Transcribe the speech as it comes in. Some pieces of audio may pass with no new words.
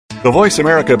The Voice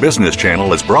America Business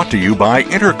Channel is brought to you by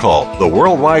Intercall, the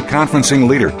worldwide conferencing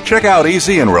leader. Check out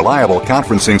easy and reliable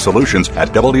conferencing solutions at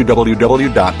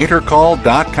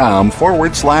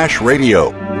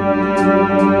www.intercall.com/radio.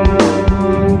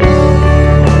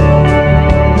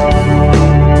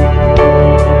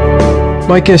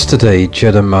 My guest today,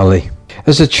 Jeddah Mali,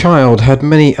 as a child had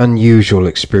many unusual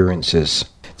experiences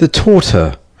that taught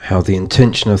her how the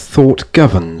intention of thought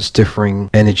governs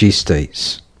differing energy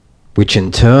states, which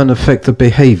in turn affect the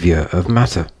behavior of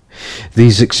matter.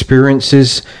 These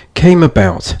experiences came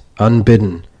about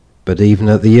unbidden, but even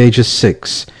at the age of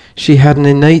 6, she had an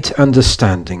innate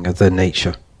understanding of their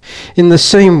nature. In the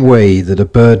same way that a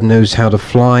bird knows how to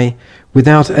fly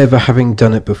without ever having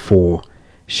done it before,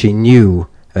 she knew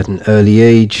at an early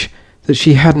age that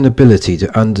she had an ability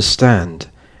to understand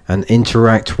and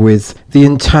interact with the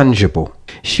intangible.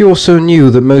 She also knew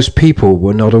that most people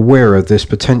were not aware of this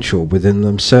potential within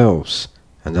themselves,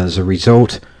 and as a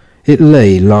result, it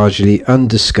lay largely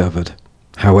undiscovered.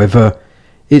 However,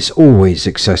 it's always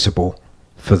accessible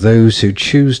for those who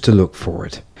choose to look for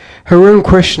it. Her own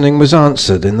questioning was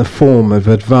answered in the form of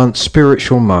advanced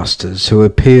spiritual masters who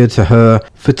appeared to her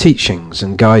for teachings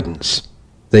and guidance.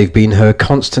 They've been her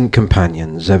constant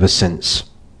companions ever since.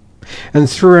 And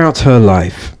throughout her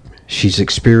life, she's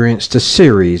experienced a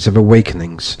series of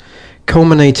awakenings,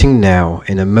 culminating now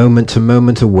in a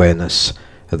moment-to-moment awareness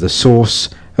of the source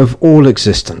of all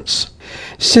existence.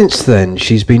 Since then,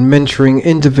 she's been mentoring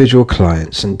individual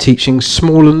clients and teaching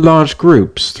small and large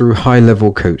groups through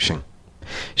high-level coaching.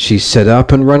 She's set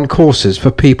up and run courses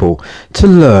for people to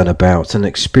learn about and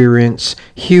experience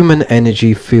human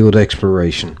energy field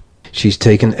exploration. She's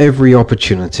taken every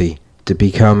opportunity to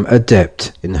become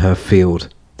adept in her field.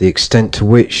 The extent to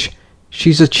which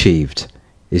she's achieved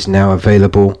is now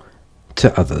available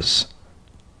to others.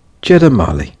 Jeddah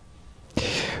Mali.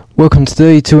 Welcome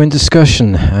today to In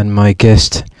Discussion, and my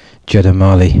guest, Jeddah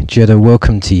Mali. Jeddah,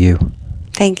 welcome to you.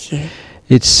 Thank you.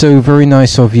 It's so very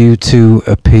nice of you to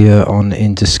appear on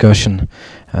In Discussion,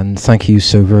 and thank you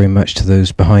so very much to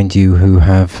those behind you who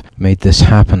have made this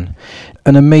happen.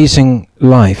 An amazing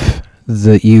life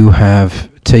that you have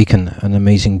taken, an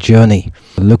amazing journey.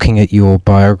 Looking at your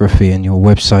biography and your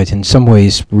website in some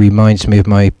ways reminds me of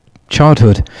my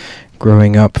childhood,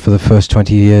 growing up for the first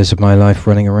 20 years of my life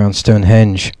running around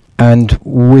Stonehenge. And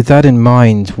with that in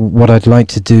mind, what I'd like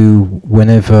to do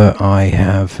whenever I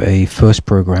have a first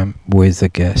program with a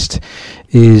guest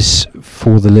is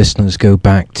for the listeners go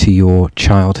back to your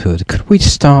childhood. Could we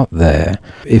start there?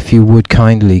 If you would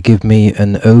kindly give me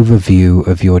an overview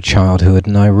of your childhood,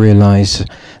 and I realize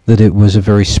that it was a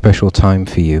very special time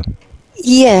for you.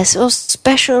 Yes, it was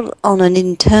special on an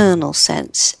internal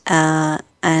sense,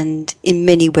 and in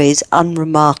many ways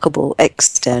unremarkable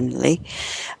externally.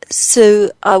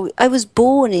 So I was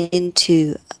born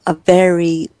into a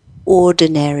very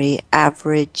ordinary,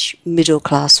 average,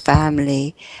 middle-class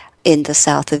family in the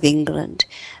south of England.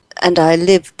 And I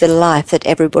lived the life that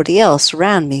everybody else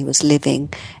around me was living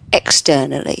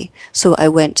externally. So I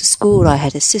went to school, I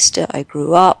had a sister, I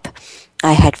grew up,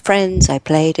 I had friends, I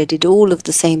played, I did all of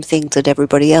the same things that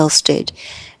everybody else did.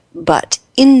 But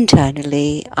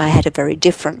internally, I had a very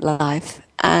different life,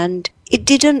 and it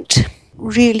didn't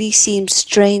really seem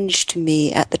strange to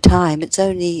me at the time. It's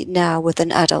only now with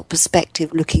an adult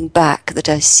perspective looking back that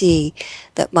I see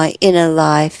that my inner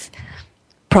life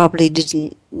probably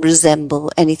didn't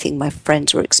resemble anything my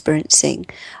friends were experiencing,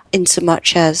 in so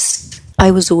much as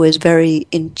I was always very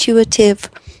intuitive.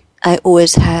 I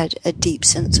always had a deep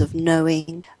sense of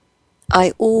knowing.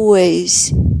 I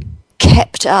always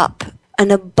kept up an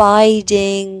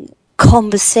abiding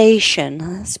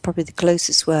conversation, that's probably the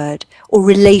closest word, or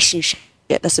relationship,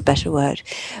 that's a better word,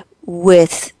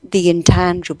 with the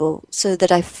intangible, so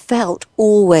that I felt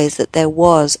always that there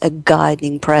was a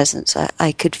guiding presence.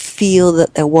 I could feel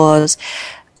that there was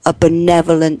a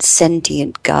benevolent,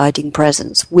 sentient guiding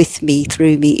presence with me,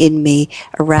 through me, in me,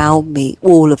 around me,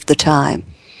 all of the time.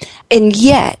 And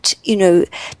yet,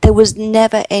 there was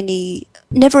never any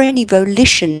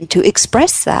volition to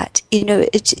express that.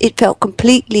 It felt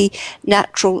completely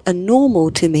natural and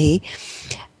normal to me.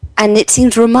 And it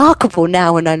seems remarkable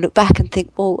now when I look back and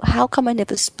think, well, how come I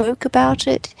never spoke about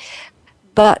it?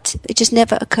 But it just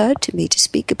never occurred to me to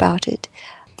speak about it.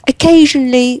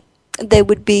 Occasionally, there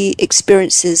would be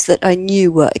experiences that I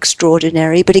knew were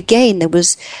extraordinary, but again, there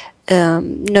was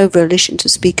no volition to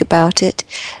speak about it.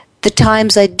 The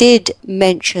times I did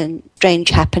mention strange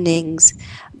happenings,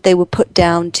 they were put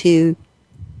down to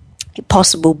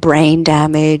possible brain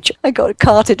damage. I got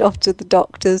carted off to the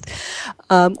doctors,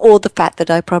 or the fact that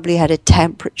I probably had a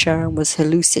temperature and was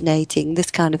hallucinating,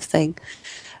 this kind of thing.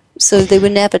 So they were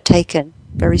never taken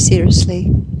very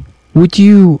seriously. Would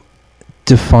you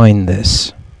define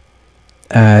this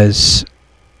as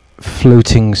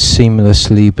floating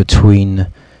seamlessly between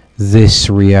this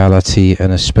reality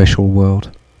and a special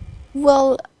world?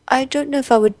 Well, I don't know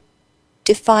if I would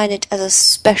define it as a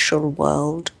special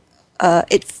world.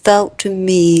 It felt to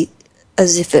me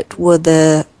as if it were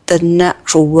the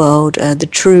natural world, the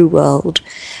true world,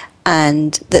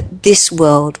 and that this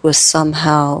world was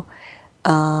somehow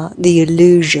the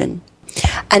illusion.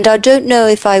 And I don't know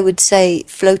if I would say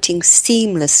floating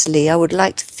seamlessly. I would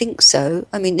like to think so.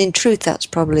 I mean, in truth, that's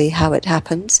probably how it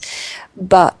happens.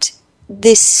 But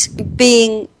this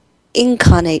being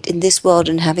incarnate in this world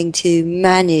and having to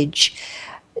manage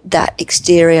that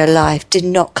exterior life did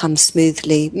not come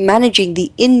smoothly. Managing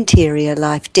the interior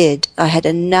life did. I had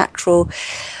a natural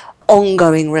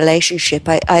ongoing relationship.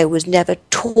 I was never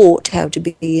taught how to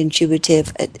be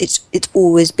intuitive. It's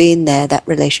always been there, that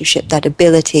relationship, that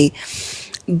ability.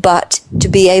 But to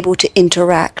be able to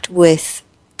interact with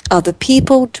other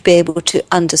people, to be able to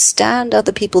understand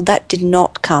other people, that did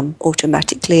not come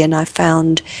automatically, and I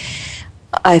found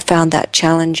that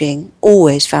challenging,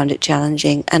 always found it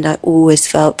challenging, and I always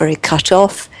felt very cut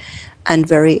off and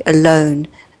very alone.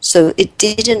 So it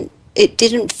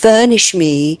didn't furnish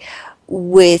me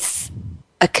with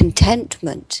a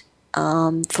contentment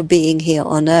for being here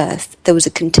on earth. There was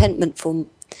a contentment for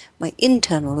my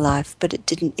internal life, but it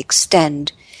didn't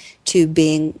extend to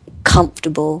being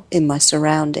comfortable in my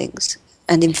surroundings.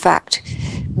 And in fact,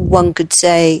 one could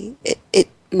say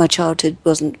my childhood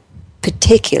wasn't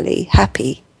particularly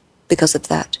happy because of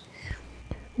that.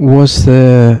 Was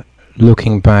there,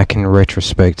 looking back in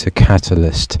retrospect, a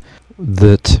catalyst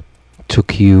that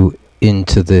took you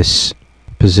into this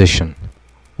position?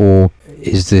 Or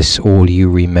is this all you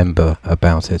remember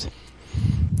about it?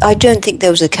 I don't think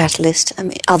there was a catalyst, I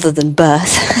mean, other than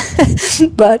birth.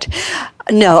 But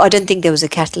no, I don't think there was a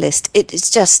catalyst.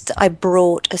 It's just I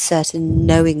brought a certain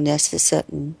knowingness, a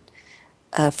certain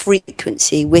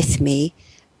frequency with me,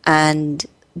 and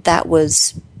that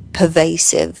was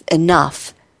pervasive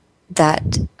enough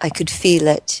that I could feel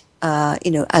it,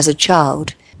 as a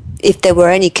child. If there were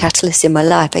any catalysts in my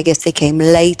life, I guess they came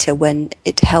later when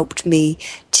it helped me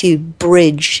to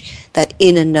bridge that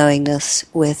inner knowingness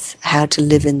with how to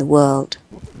live in the world.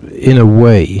 In a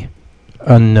way,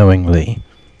 unknowingly,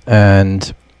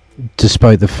 and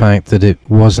despite the fact that it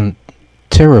wasn't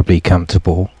terribly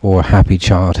comfortable or a happy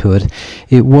childhood,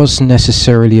 it was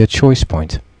necessarily a choice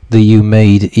point that you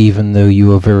made even though you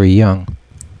were very young.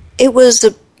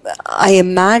 I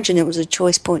imagine it was a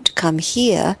choice point to come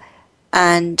here,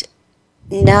 and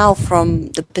now from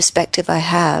the perspective I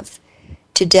have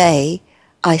today,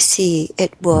 I see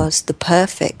it was the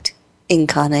perfect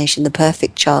incarnation, the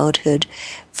perfect childhood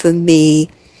for me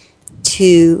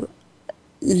to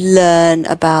learn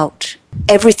about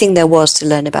everything there was to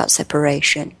learn about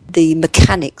separation, the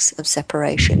mechanics of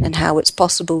separation, and how it's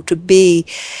possible to be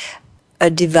a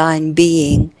divine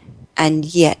being and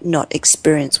yet not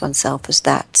experience oneself as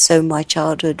that. So my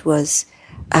childhood was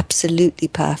absolutely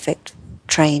perfect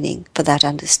training for that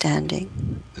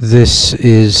understanding. This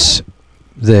is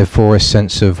therefore a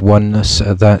sense of oneness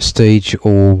at that stage,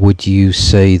 or would you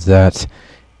say that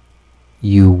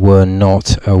you were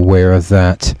not aware of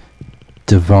that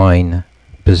divine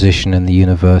position in the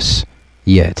universe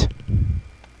yet?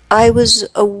 I was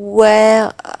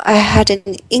aware, I had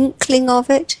an inkling of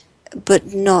it, but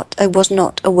I was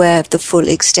not aware of the full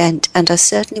extent, and I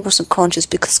certainly wasn't conscious,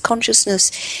 because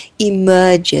consciousness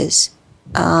emerges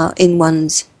in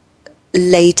one's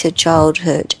later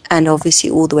childhood and obviously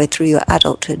all the way through your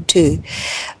adulthood too.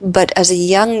 But as a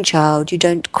young child, you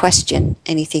don't question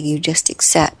anything, you just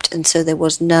accept, and so there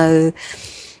was no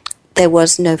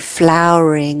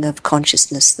flowering of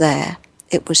consciousness there.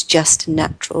 It was just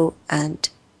natural and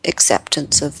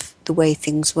acceptance of the way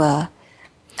things were,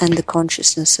 and the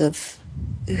consciousness of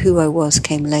who I was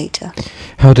came later.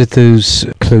 How did those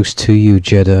close to you,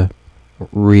 Jeddah,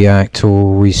 react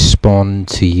or respond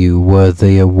to you? Were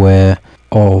they aware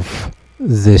of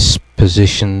this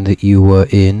position that you were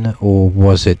in, or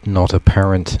was it not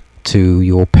apparent to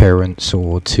your parents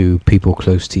or to people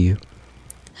close to you?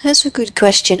 That's a good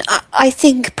question. I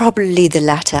think probably the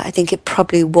latter. I think it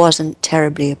probably wasn't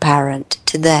terribly apparent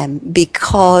to them,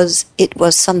 because it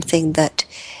was something that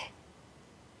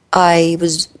I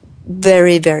was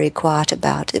very, very quiet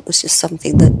about. It was just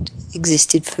something that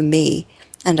existed for me,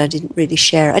 and I didn't really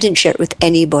share. I didn't share it with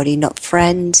anybody, not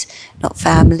friends, not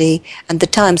family. And the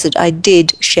times that I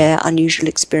did share unusual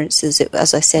experiences,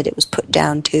 as I said, it was put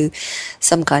down to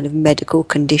some kind of medical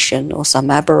condition or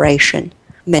some aberration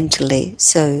mentally.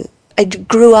 So I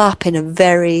grew up in a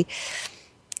very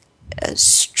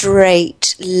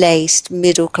straight-laced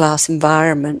middle-class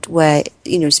environment where,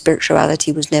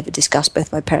 spirituality was never discussed.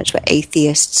 Both my parents were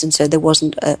atheists, and so there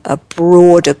wasn't a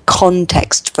broader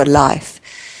context for life.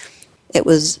 It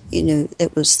was,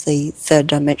 it was the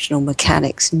third-dimensional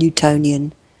mechanics,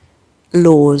 Newtonian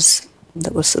laws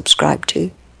that were subscribed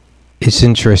to. It's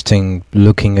interesting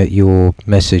looking at your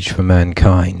message for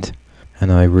mankind.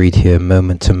 And I read here,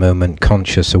 moment-to-moment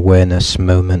conscious awareness,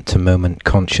 moment-to-moment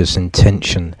conscious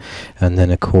intention, and then,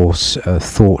 of course,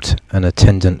 thought and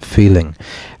attendant feeling.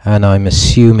 And I'm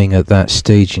assuming at that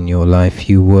stage in your life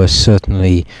you were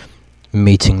certainly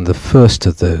meeting the first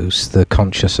of those, the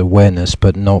conscious awareness,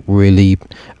 but not really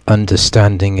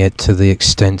understanding it to the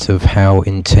extent of how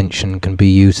intention can be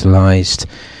utilized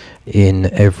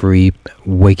in every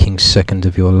waking second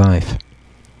of your life.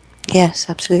 Yes,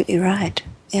 absolutely right.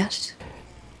 Yes.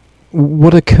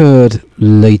 What occurred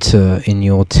later in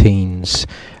your teens?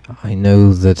 I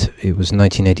know that it was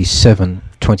 1987,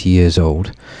 20 years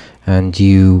old, and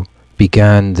you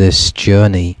began this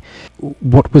journey.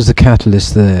 What was the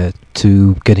catalyst there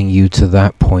to getting you to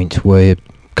that point where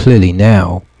clearly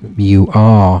now you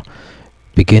are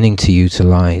beginning to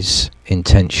utilize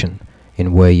intention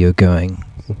in where you're going?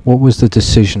 What was the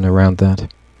decision around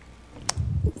that?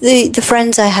 The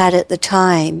friends I had at the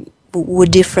time were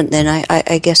different then.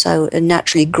 I guess I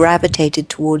naturally gravitated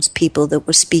towards people that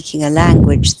were speaking a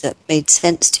language that made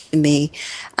sense to me.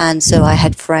 And so I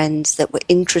had friends that were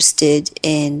interested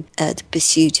in the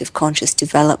pursuit of conscious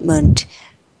development,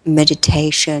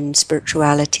 meditation,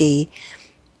 spirituality.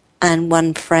 And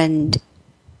one friend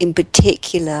in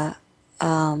particular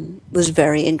was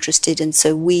very interested. And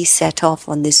so we set off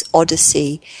on this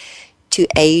odyssey to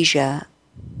Asia,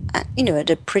 at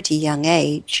a pretty young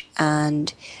age,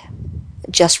 and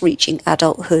just reaching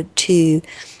adulthood, to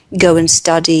go and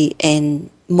study in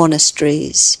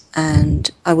monasteries. And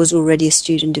I was already a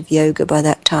student of yoga by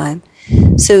that time.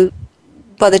 So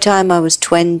by the time I was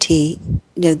 20,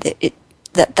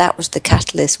 that was the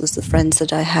catalyst, was the friends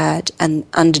that I had and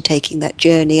undertaking that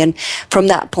journey. And from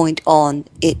that point on,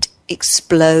 it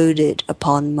exploded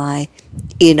upon my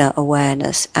inner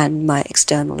awareness, and my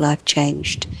external life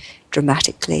changed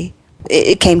dramatically.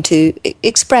 It came to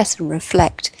express and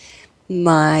reflect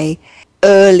my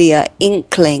earlier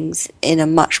inklings in a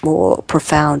much more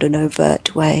profound and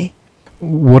overt way.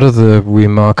 What are the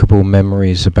remarkable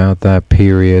memories about that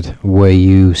period where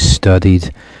you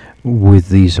studied with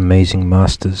these amazing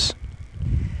masters?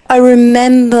 I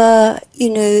remember,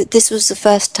 this was the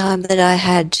first time that I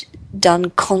had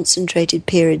done concentrated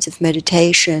periods of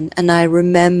meditation, and I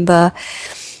remember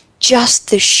just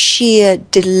the sheer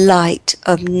delight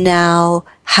of now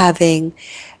having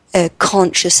a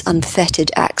conscious, unfettered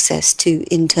access to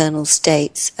internal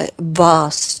states,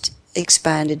 vast,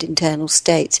 expanded internal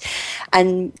states,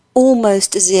 and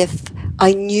almost as if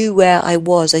I knew where I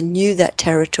was, I knew that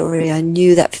territory, I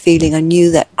knew that feeling, I knew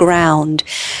that ground,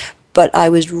 but I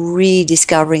was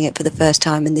rediscovering it for the first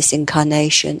time in this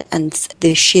incarnation, and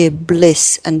the sheer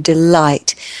bliss and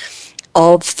delight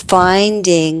of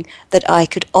finding that I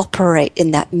could operate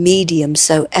in that medium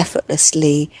so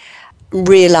effortlessly,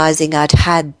 realizing I'd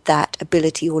had that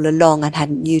ability all along and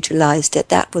hadn't utilized it.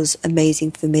 That was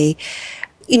amazing for me.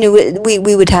 We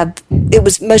would have, it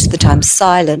was most of the time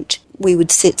silent. We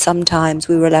would sit sometimes,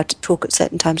 we were allowed to talk at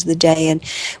certain times of the day, and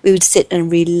we would sit and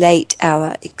relate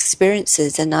our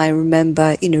experiences. And I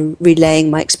remember, relaying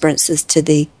my experiences to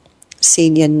the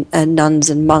senior nuns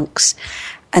and monks,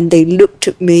 and they looked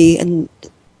at me and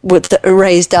with the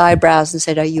raised eyebrows and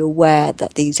said, "Are you aware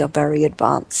that these are very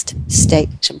advanced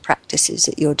states and practices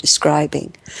that you're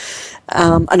describing?"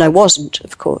 And I wasn't,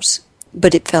 of course,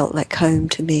 but it felt like home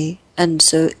to me. And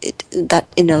so that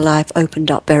inner life opened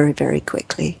up very, very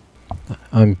quickly.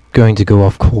 I'm going to go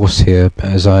off course here,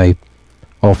 as I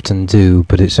often do,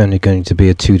 but it's only going to be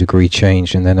a 2-degree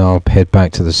change, and then I'll head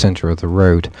back to the center of the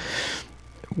road.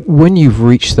 When you've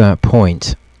reached that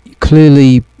point,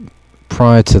 clearly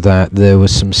prior to that there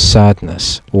was some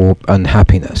sadness or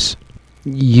unhappiness.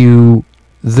 You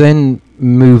then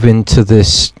move into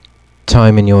this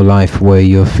time in your life where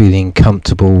you're feeling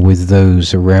comfortable with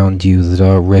those around you that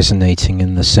are resonating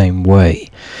in the same way.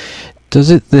 Does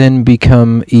it then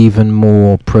become even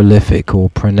more prolific or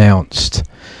pronounced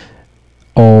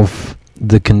of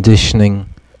the conditioning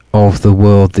of the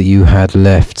world that you had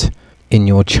left in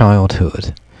your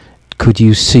childhood? Could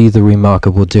you see the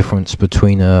remarkable difference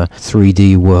between a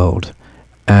 3D world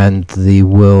and the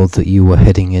world that you were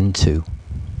heading into?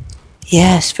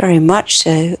 Yes, very much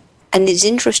so. And it's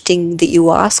interesting that you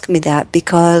ask me that,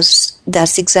 because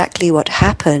that's exactly what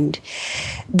happened.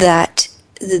 That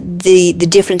the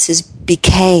differences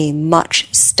became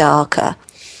much starker.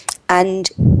 And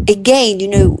again,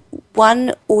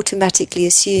 one automatically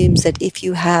assumes that if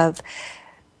you have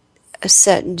a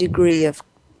certain degree of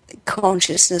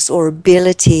consciousness or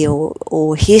ability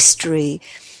or history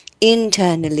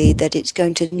internally, that it's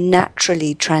going to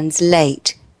naturally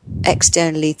translate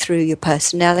externally through your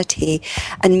personality.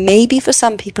 And maybe for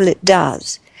some people it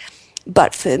does,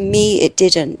 but for me it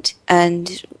didn't.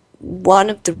 And one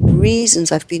of the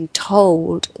reasons I've been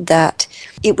told that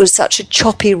it was such a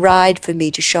choppy ride for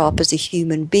me to show up as a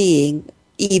human being,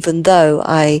 even though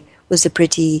I was a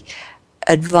pretty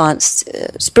advanced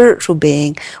spiritual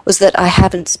being, was that I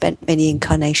haven't spent many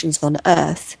incarnations on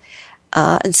Earth,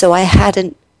 and so I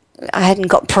hadn't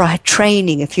got prior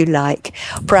training, if you like,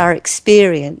 prior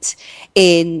experience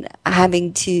in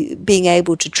being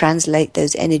able to translate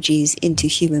those energies into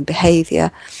human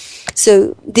behavior.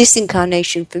 So this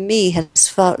incarnation for me has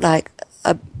felt like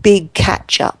a big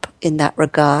catch up in that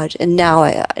regard, and now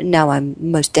I'm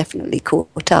most definitely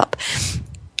caught up.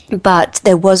 But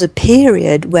there was a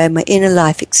period where my inner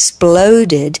life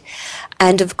exploded,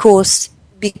 and of course,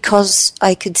 because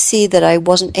I could see that I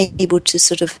wasn't able to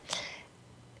sort of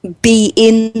be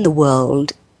in the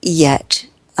world yet,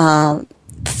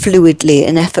 fluidly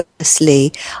and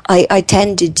effortlessly, I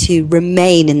tended to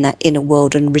remain in that inner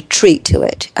world and retreat to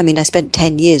it. I mean, I spent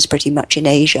 10 years pretty much in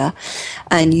Asia,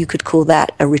 and you could call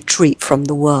that a retreat from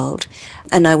the world.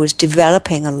 And I was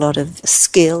developing a lot of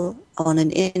skill on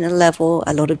an inner level,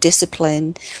 a lot of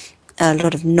discipline, a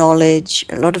lot of knowledge,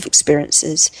 a lot of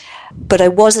experiences. But I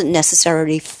wasn't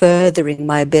necessarily furthering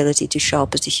my ability to show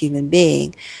up as a human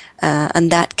being.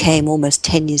 And that came almost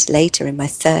 10 years later in my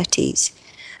 30s.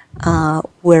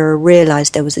 Where I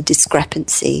realized there was a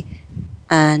discrepancy,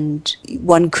 and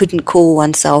one couldn't call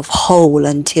oneself whole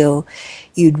until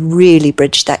you'd really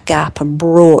bridged that gap and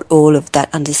brought all of that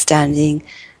understanding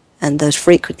and those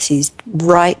frequencies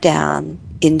right down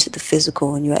into the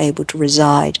physical, and you're able to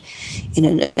reside in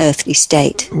an earthly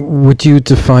state. Would you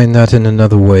define that in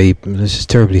another way? This is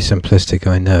terribly simplistic,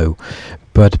 I know,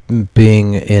 but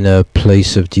being in a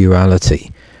place of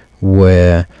duality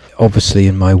where obviously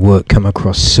in my work come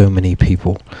across so many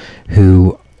people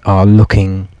who are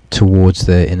looking towards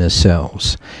their inner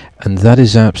selves, and that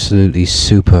is absolutely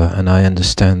super, and I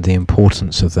understand the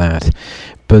importance of that.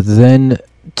 But then,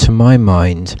 to my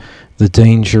mind, the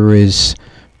danger is,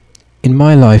 in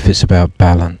my life it's about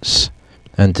balance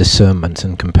and discernment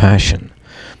and compassion,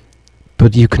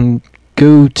 but you can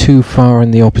go too far in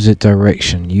the opposite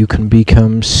direction. You can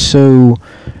become so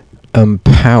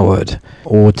empowered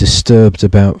or disturbed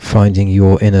about finding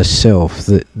your inner self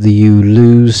that you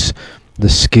lose the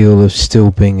skill of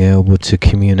still being able to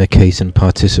communicate and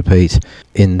participate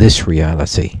in this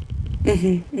reality.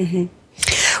 Mm-hmm,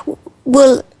 mm-hmm.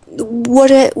 Well,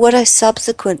 what I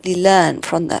subsequently learned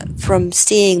from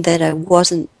seeing that I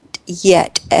wasn't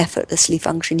yet effortlessly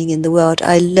functioning in the world,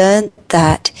 I learned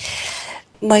that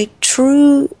my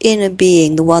true inner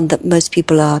being, the one that most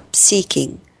people are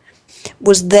seeking,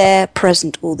 was there,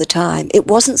 present all the time. It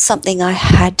wasn't something I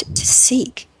had to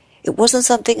seek. It wasn't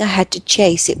something I had to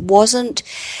chase. It wasn't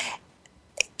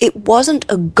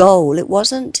a goal. It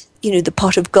wasn't, the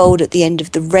pot of gold at the end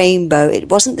of the rainbow. It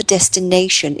wasn't the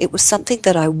destination. It was something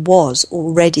that I was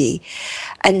already.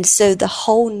 And so the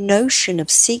whole notion of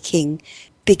seeking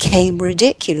became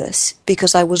ridiculous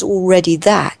because I was already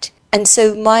that. And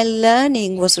so my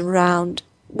learning was around,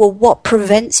 well, what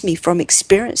prevents me from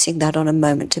experiencing that on a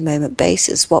moment-to-moment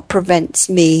basis? What prevents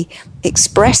me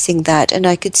expressing that? And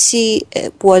I could see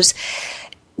it was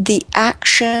the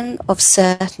action of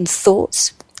certain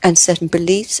thoughts and certain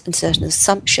beliefs and certain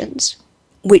assumptions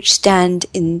which stand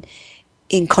in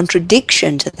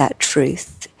contradiction to that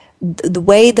truth. The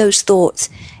way those thoughts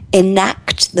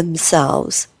enact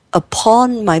themselves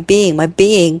upon my being,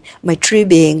 my true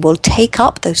being, will take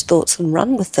up those thoughts and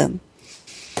run with them.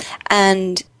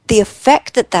 And the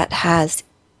effect that has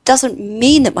doesn't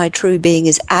mean that my true being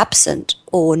is absent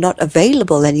or not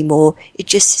available anymore. It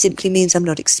just simply means I'm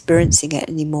not experiencing it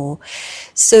anymore.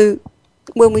 So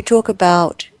when we talk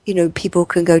about, people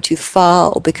can go too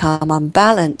far or become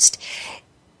unbalanced,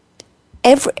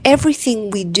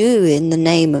 everything we do in the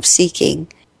name of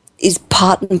seeking is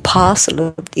part and parcel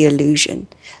of the illusion.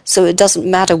 So it doesn't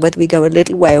matter whether we go a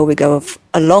little way or we go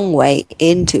a long way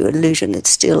into illusion, it's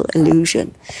still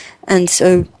illusion. And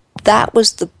so that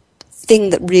was the thing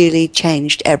that really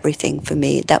changed everything for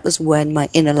me. That was when my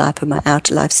inner life and my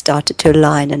outer life started to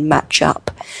align and match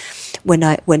up. When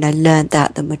I learned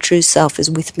that my true self is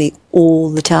with me all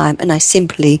the time, and I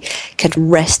simply can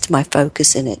rest my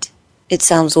focus in it. It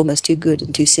sounds almost too good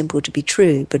and too simple to be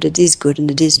true, but it is good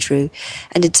and it is true.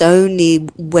 And it's only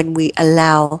when we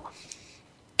allow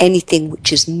anything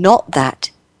which is not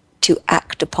that to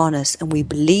act upon us and we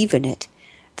believe in it,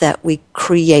 that we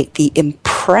create the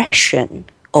impression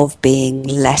of being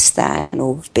less than,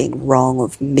 or of being wrong,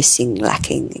 of missing,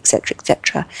 lacking,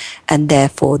 etc., and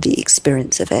therefore the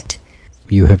experience of it.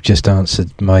 You have just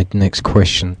answered my next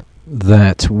question,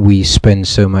 that we spend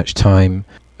so much time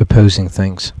opposing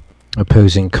things,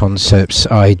 opposing concepts,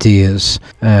 ideas,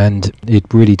 and it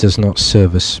really does not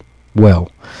serve us well.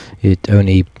 It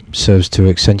only serves to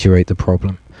accentuate the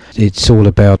problem. It's all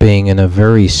about being in a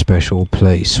very special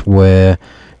place where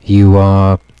you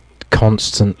are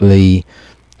constantly,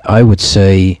 I would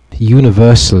say,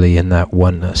 universally in that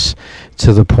oneness,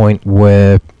 to the point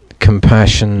where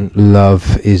compassion,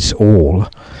 love is all,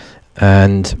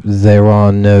 and there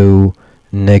are no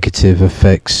negative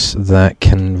effects that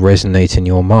can resonate in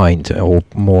your mind, or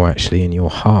more actually in your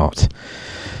heart.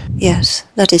 Yes,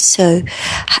 that is so.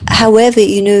 However,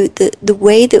 the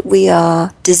way that we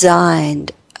are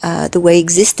designed, the way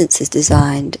existence is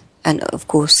designed, and of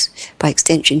course, by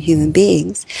extension, human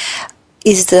beings,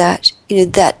 is that,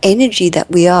 that energy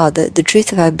that we are, the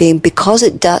truth of our being, because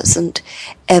it doesn't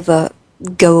ever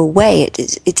go away,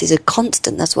 it is a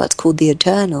constant. That's why it's called the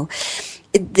eternal.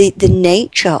 The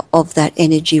nature of that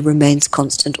energy remains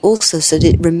constant also, so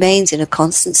that it remains in a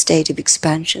constant state of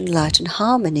expansion, light, and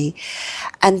harmony.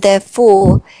 And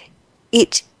therefore,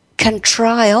 it can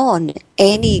try on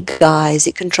any guise,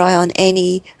 it can try on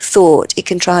any thought, it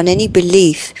can try on any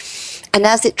belief. And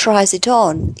as it tries it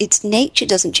on, its nature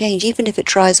doesn't change, even if it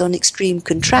tries on extreme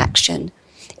contraction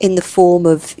in the form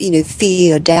of,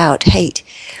 fear, doubt, hate.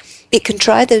 It can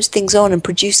try those things on and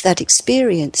produce that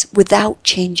experience without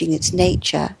changing its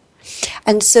nature.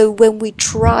 And so when we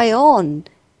try on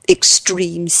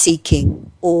extreme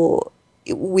seeking, or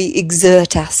we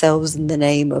exert ourselves in the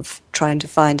name of trying to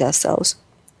find ourselves,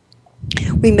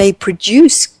 we may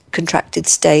produce contracted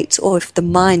states, or if the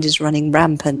mind is running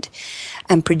rampant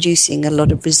and producing a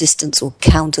lot of resistance or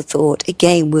counter thought,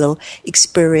 again we'll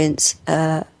experience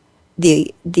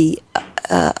the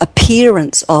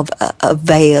appearance of a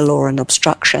veil or an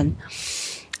obstruction.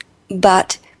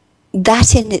 But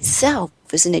that in itself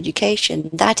is an education,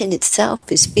 that in itself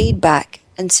is feedback.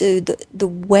 And so the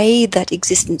way that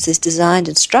existence is designed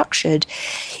and structured,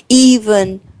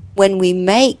 even when we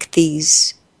make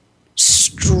these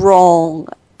strong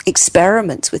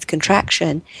experiments with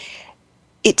contraction,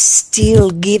 it's still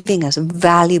giving us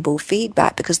valuable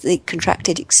feedback, because the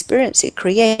contracted experience it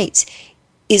creates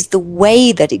is the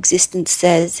way that existence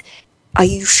says, are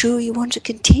you sure you want to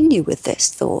continue with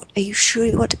this thought? Are you sure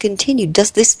you want to continue?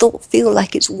 Does this thought feel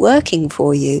like it's working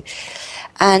for you?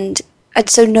 And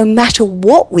so no matter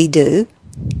what we do,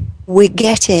 we're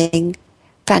getting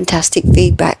fantastic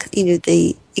feedback.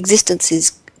 The existence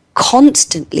is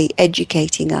constantly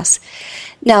educating us.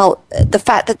 Now, the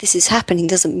fact that this is happening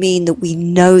doesn't mean that we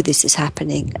know this is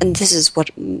happening. And this is what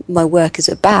my work is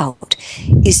about,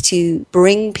 is to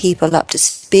bring people up to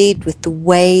speed with the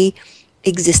way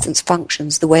existence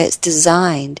functions, the way it's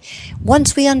designed.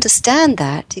 Once we understand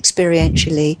that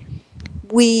experientially,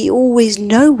 we always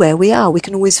know where we are. We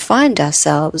can always find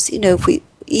ourselves.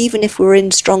 Even if we're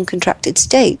in strong contracted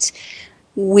states,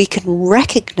 we can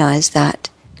recognize that,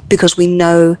 because we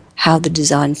know how the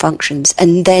design functions.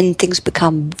 And then things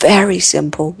become very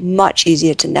simple, much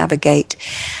easier to navigate.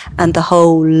 And the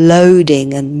whole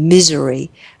loading and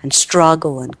misery and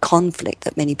struggle and conflict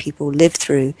that many people live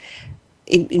through,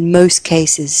 in most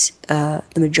cases, the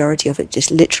majority of it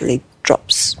just literally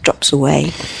drops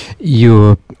away.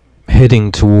 You're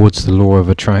heading towards the law of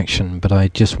attraction, but I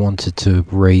just wanted to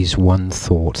raise one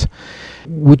thought.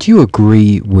 Would you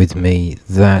agree with me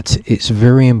that it's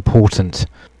very important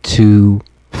to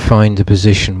find a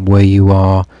position where you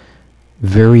are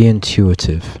very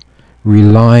intuitive,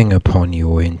 relying upon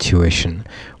your intuition,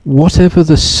 whatever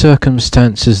the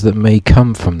circumstances that may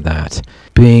come from that,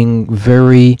 being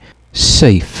very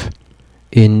safe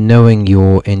in knowing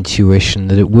your intuition,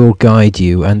 that it will guide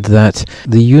you, and that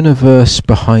the universe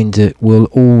behind it will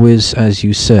always, as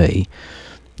you say,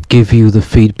 give you the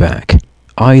feedback,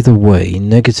 either way,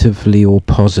 negatively or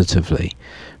positively,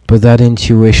 but that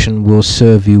intuition will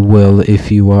serve you well if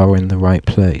you are in the right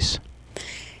place?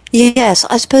 Yes,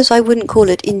 I suppose I wouldn't call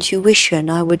it intuition.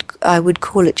 I would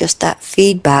call it just that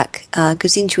feedback,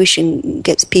 because intuition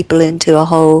gets people into a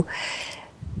whole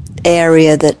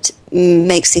area that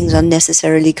makes things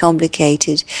unnecessarily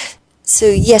complicated. So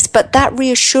yes, but that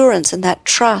reassurance and that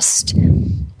trust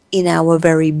in our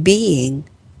very being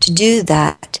to do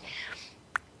that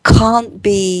can't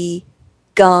be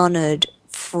garnered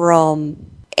from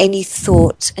any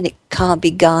thoughts, and it can't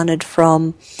be garnered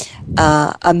from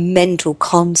a mental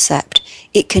concept.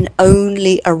 It can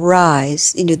only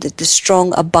arise, the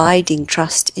strong abiding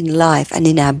trust in life and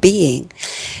in our being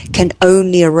can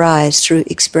only arise through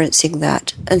experiencing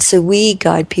that. And so we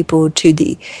guide people to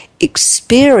the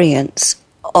experience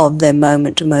of their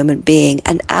moment-to-moment being,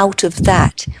 and out of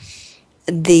that,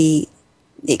 the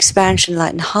expansion,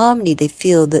 light, and harmony they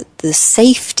feel, that the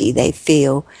safety they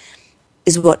feel,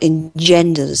 is what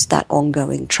engenders that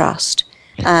ongoing trust.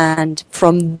 And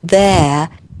from there,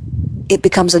 it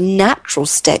becomes a natural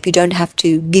step. You don't have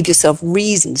to give yourself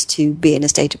reasons to be in a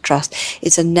state of trust.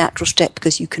 It's a natural step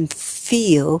because you can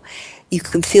feel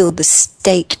the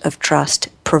state of trust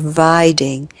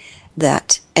providing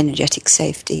that energetic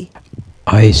safety.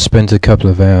 I spent a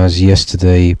couple of hours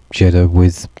yesterday, Jeddah,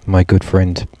 with my good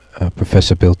friend,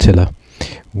 Professor Bill Tiller.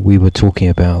 We were talking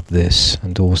about this,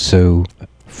 and also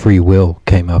free will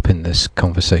came up in this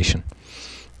conversation.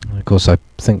 Of course, I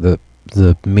think that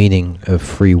the meaning of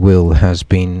free will has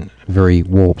been very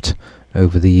warped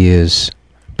over the years,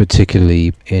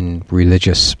 particularly in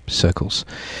religious circles.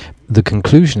 The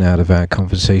conclusion out of our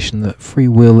conversation that free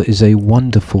will is a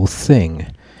wonderful thing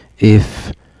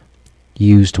if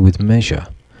used with measure,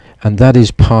 and that is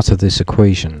part of this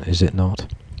equation, is it not?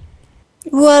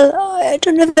 Well, I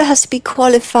don't know if it has to be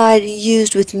qualified,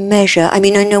 used with measure. I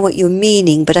mean, I know what you're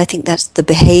meaning, but I think that's the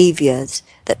behaviors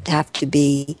that have to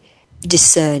be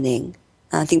discerning.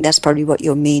 I think that's probably what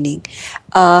you're meaning.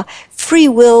 Free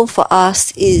will for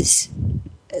us is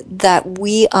that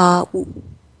we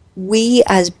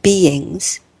as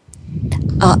beings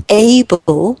are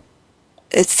able,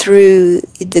 through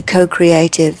the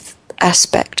co-creative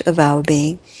aspect of our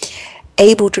being,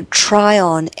 able to try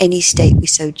on any state we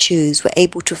so choose. We're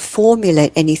able to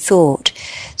formulate any thought.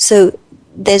 So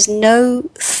there's no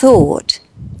thought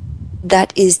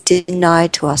that is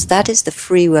denied to us. That is the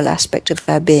free will aspect of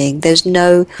our being. There's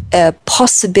no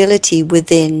possibility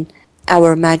within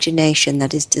our imagination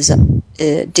that is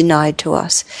denied to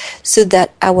us. So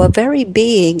that our very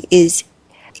being is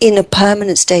in a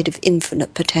permanent state of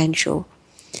infinite potential.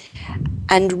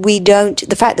 And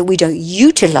the fact that we don't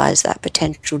utilize that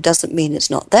potential doesn't mean it's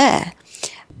not there.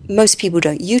 Most people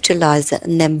don't utilize it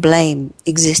and then blame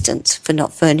existence for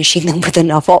not furnishing them with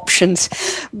enough options.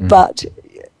 But,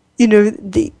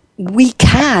 we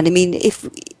can. I mean,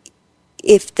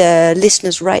 if the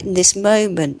listeners right in this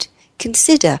moment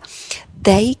consider,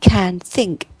 they can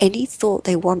think any thought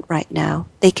they want right now.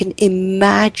 They can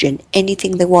imagine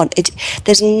anything they want.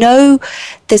 There's no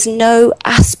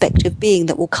aspect of being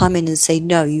that will come in and say,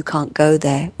 no, you can't go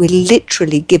there. We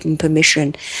literally give them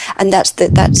permission. And that's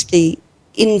the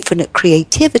infinite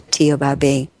creativity of our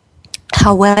being.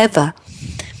 However,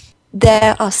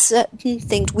 there are certain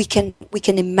things we can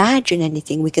imagine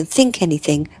anything, we can think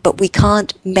anything, but we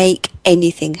can't make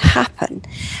anything happen.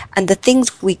 And the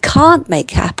things we can't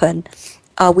make happen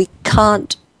are we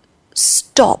can't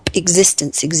stop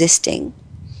existence existing,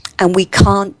 and we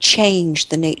can't change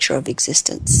the nature of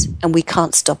existence, and we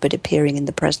can't stop it appearing in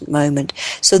the present moment.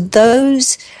 So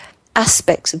those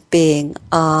aspects of being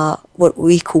are what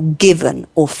we call given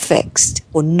or fixed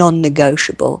or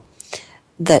non-negotiable.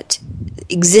 That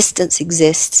existence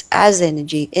exists as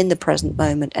energy in the present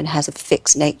moment and has a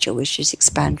fixed nature, which is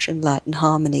expansion, light, and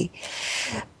harmony.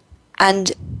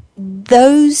 And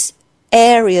those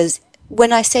areas,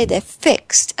 when I say they're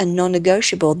fixed and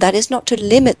non-negotiable, that is not to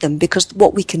limit them, because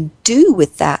what we can do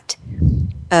with that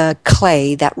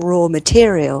clay, that raw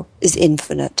material, is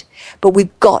infinite. But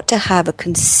we've got to have a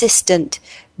consistent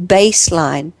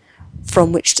baseline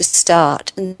from which to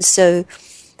start. And so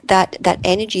that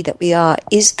energy that we are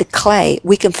is the clay.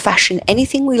 We can fashion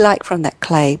anything we like from that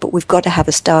clay, but we've got to have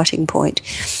a starting point.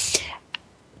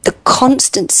 The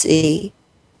constancy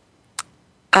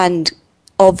and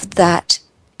of that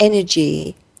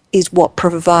energy is what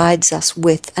provides us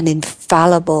with an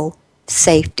infallible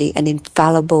safety, an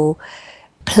infallible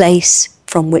place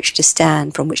from which to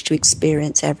stand, from which to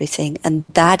experience everything. And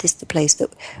that is the place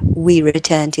that we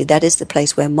return to. That is the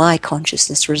place where my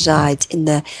consciousness resides, in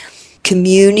the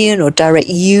communion or direct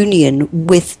union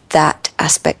with that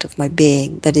aspect of my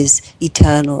being that is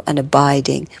eternal and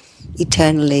abiding,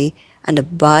 eternally and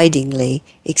abidingly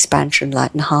expansion,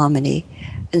 light, and harmony.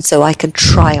 And so I can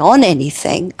try on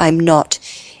anything. I'm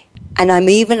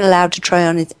even allowed to try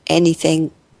on anything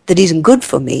that isn't good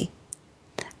for me,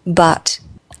 but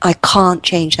I can't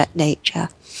change that nature.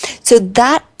 So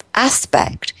that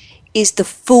aspect is the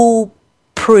full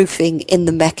proofing in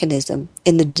the mechanism,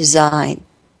 in the design.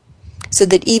 So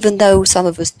that even though some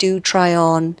of us do try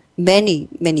on, many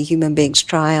human beings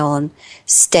try on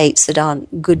states that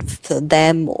aren't good for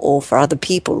them or for other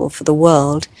people or for the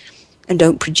world and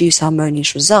don't produce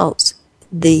harmonious results,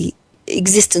 the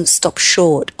existence stops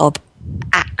short of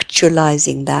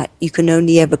actualizing that. You can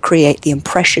only ever create the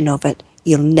impression of it.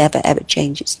 You'll never ever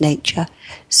change its nature.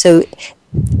 So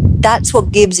that's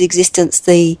what gives existence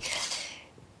the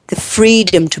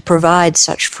freedom to provide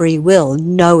such free will,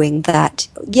 knowing that,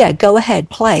 yeah, go ahead,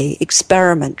 play,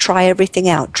 experiment, try everything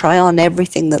out, try on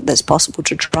everything that's possible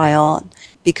to try on,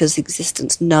 because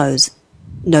existence knows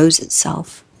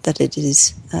itself that it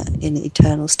is in an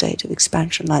eternal state of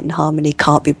expansion, light and harmony,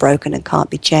 can't be broken and can't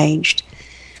be changed.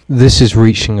 This is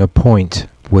reaching a point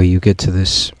where you get to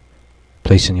this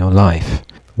place in your life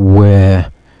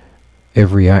where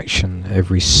every action,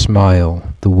 every smile,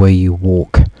 the way you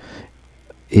walk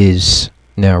is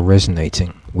now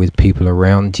resonating with people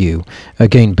around you.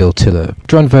 Again, Bill Tiller,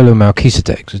 Drunvalo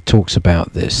Melchizedek talks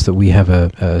about this, that we have a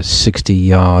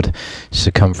 60-yard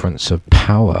circumference of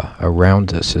power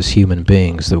around us as human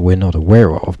beings that we're not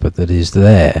aware of, but that is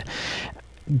there.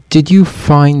 Did you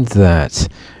find that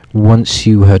once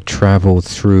you had travelled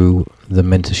through the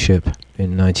mentorship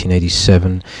in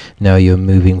 1987, now you're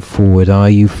moving forward, are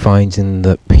you finding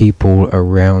that people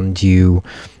around you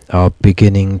are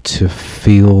beginning to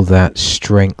feel that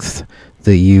strength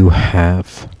that you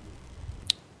have?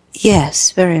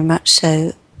 Yes, very much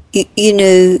so. You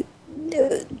know,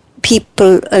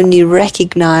 people only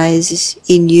recognize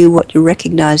in you what you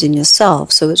recognize in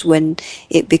yourself. So it's when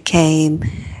it became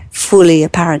fully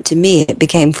apparent to me, it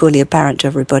became fully apparent to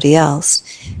everybody else,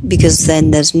 because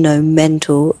then there's no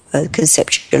mental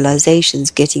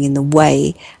conceptualizations getting in the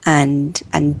way and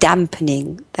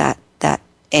dampening that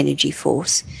energy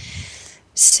force.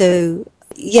 So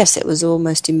yes, it was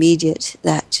almost immediate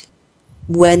that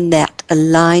when that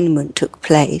alignment took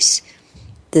place,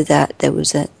 that there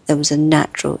was a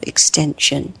natural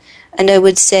extension. And I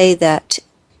would say that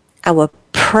our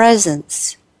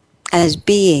presence as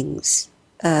beings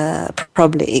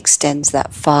probably extends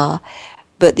that far,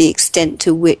 but the extent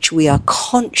to which we are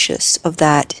conscious of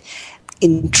that,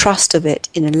 in trust of it,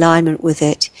 in alignment with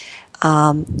it,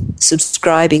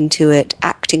 subscribing to it,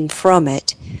 acting from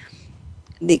it,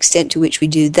 the extent to which we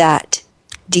do that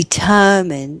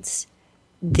determines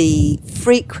the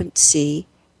frequency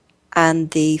and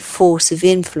the force of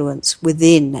influence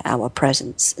within our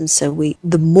presence. And so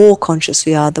the more conscious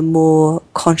we are, the more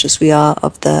conscious we are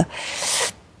of the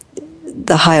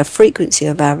higher frequency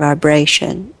of our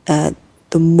vibration, the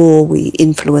more we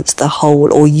influence the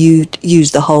whole, or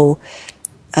use the whole,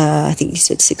 I think you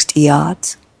said 60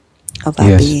 yards of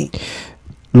our being.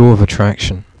 Law of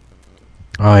attraction.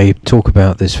 I talk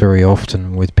about this very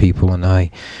often with people, and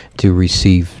I do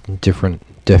receive different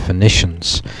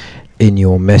definitions. In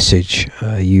your message,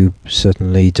 you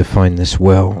certainly define this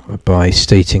well by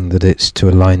stating that it's to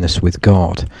align us with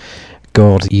God.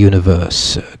 God,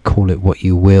 universe, call it what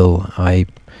you will. I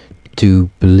do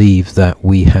believe that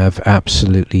we have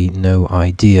absolutely no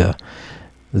idea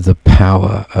the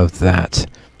power of that.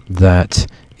 That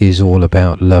is all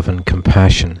about love and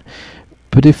compassion.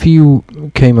 But if you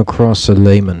came across a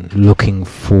layman looking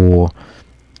for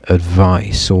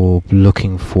advice or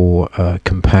looking for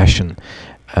compassion,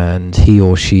 and he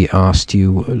or she asked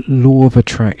you, law of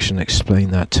attraction,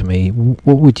 explain that to me,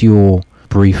 what would your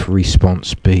brief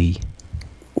response be?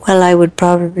 Well, I would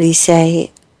probably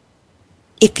say,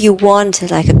 if you want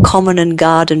like a common and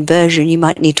garden version, you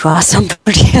might need to ask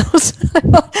somebody else.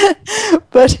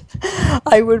 But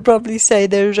I would probably say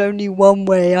there's only one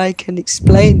way I can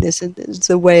explain this, and it's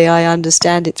the way I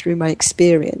understand it through my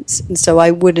experience. And so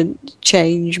I wouldn't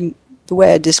change the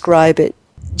way I describe it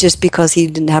just because he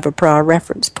didn't have a prior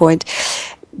reference point.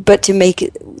 But to make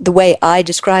it the way I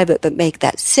describe it, but make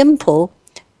that simple,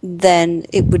 then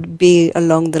it would be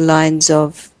along the lines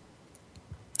of,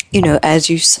 as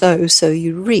you sow, so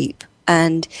you reap.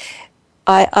 And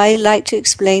I like to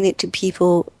explain it to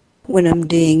people when I'm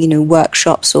doing,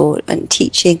 workshops and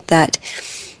teaching, that,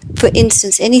 for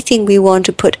instance, anything we want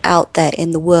to put out there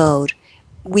in the world,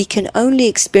 we can only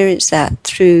experience that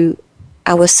through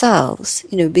ourselves,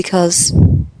 because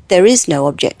there is no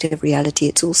objective reality,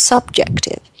 it's all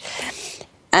subjective.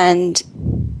 And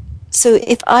so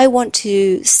if I want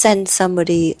to send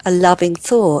somebody a loving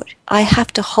thought, I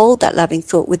have to hold that loving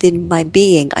thought within my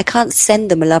being. I can't send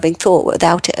them a loving thought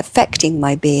without it affecting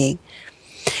my being.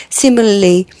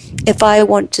 Similarly, if I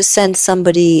want to send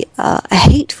somebody a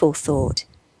hateful thought,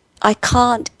 I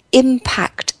can't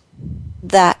impact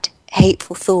that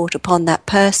hateful thought upon that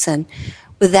person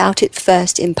without it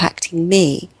first impacting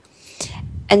me.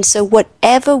 And so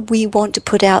whatever we want to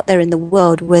put out there in the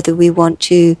world, whether we want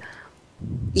to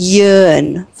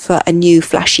yearn for a new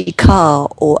flashy car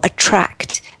or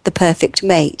attract the perfect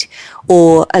mate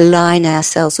or align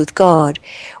ourselves with God,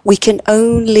 we can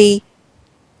only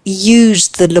use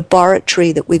the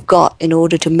laboratory that we've got in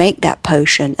order to make that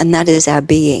potion, and that is our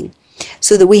being.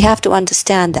 So that we have to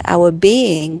understand that our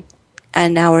being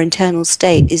and our internal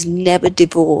state is never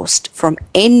divorced from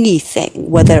anything,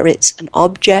 whether it's an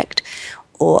object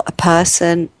or a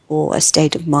person or a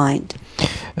state of mind.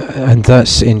 And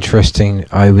that's interesting.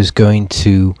 I was going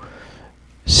to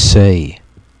say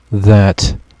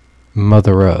that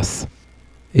Mother Earth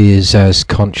is as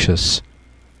conscious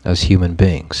as human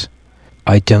beings.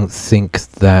 I don't think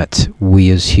that we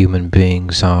as human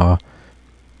beings are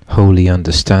wholly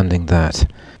understanding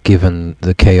that, given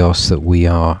the chaos that we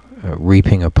are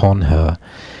reaping upon her.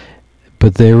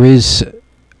 But there is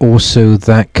also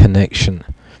that connection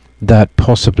that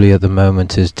possibly at the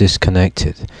moment is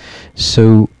disconnected.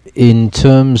 So in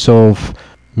terms of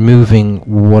moving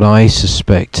what I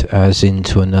suspect as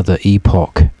into another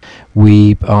epoch,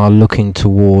 we are looking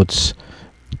towards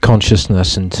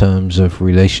consciousness in terms of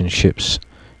relationships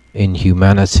in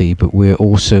humanity, but we're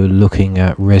also looking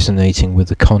at resonating with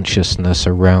the consciousness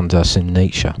around us in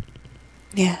nature.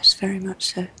 Yes, very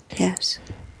much so, yes.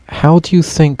 How do you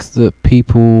think that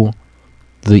people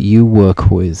that you work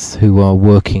with who are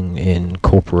working in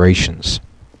corporations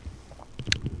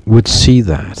would see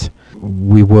that?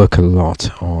 We work a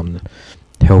lot on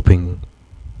helping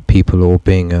people or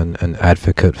being an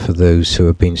advocate for those who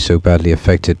have been so badly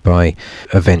affected by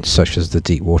events such as the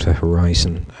Deepwater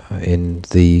Horizon in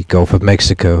the Gulf of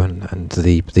Mexico and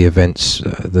the events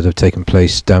that have taken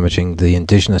place damaging the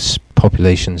indigenous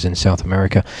populations in South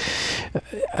America.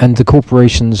 And the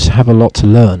corporations have a lot to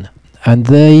learn, and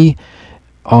they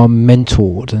are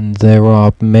mentored, and there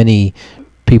are many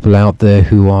people out there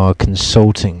who are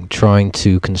consulting, trying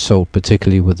to consult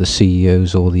particularly with the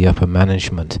CEOs or the upper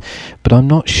management. But I'm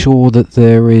not sure that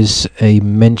there is a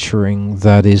mentoring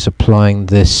that is applying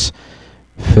this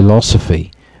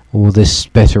philosophy or this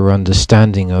better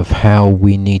understanding of how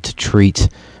we need to treat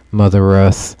Mother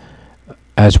Earth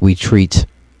as we treat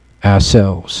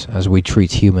ourselves, as we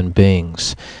treat human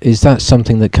beings. Is that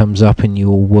something that comes up in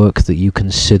your work that you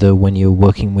consider when you're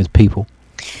working with people?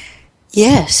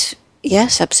 Yes,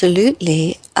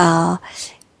 absolutely. The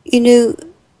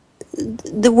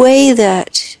way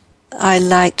that I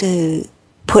like to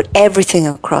put everything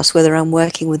across, whether I'm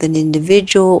working with an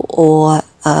individual or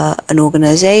an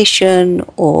organization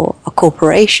or a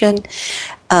corporation,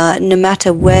 no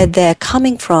matter where they're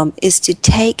coming from, is to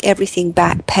take everything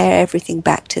back, pare everything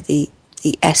back to the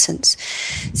essence.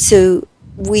 So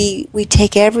we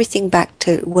take everything back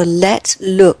to, well, let's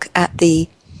look at the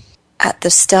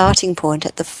starting point,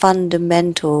 at the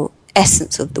fundamental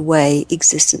essence of the way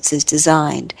existence is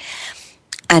designed,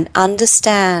 and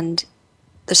understand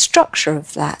the structure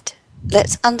of that.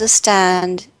 Let's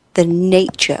understand the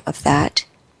nature of that.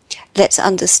 Let's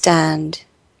understand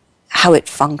how it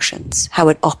functions, how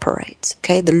it operates,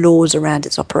 okay, the laws around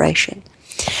its operation.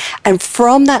 And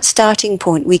from that starting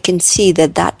point, we can see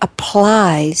that that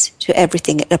applies to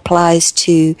everything. It applies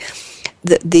to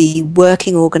the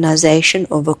working organization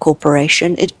of a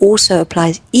corporation. It also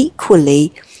applies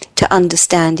equally to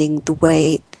understanding the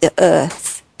way the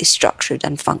earth is structured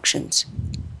and functions.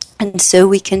 And so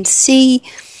we can see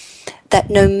that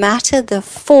no matter the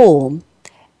form,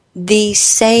 the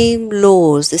same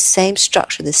laws, the same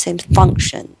structure, the same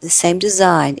function, the same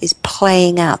design is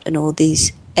playing out in all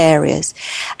these areas.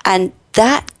 And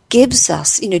that gives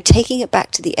us, taking it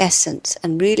back to the essence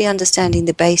and really understanding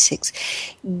the basics,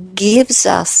 gives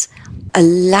us a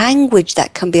language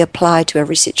that can be applied to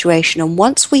every situation. And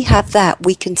once we have that,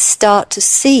 we can start to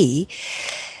see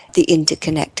the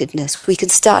interconnectedness. We can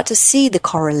start to see the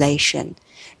correlation,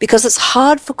 because it's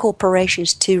hard for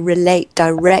corporations to relate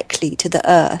directly to the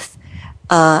earth,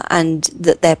 and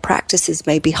that their practices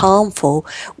may be harmful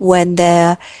when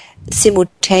they're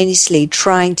simultaneously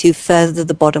trying to further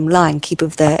the bottom line, keep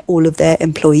all of their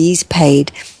employees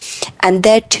paid. And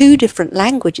there are two different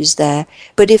languages there.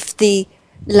 But if the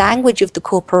language of the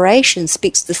corporation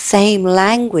speaks the same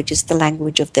language as the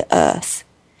language of the earth,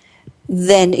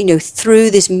 then, through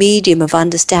this medium of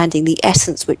understanding the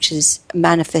essence which is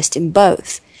manifest in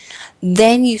both,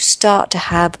 then you start to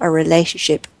have a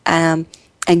relationship, and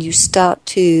you start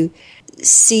to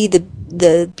see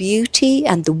the beauty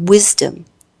and the wisdom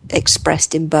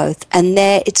expressed in both. And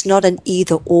there, it's not an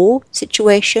either or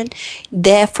situation.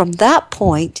 There, from that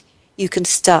point, you can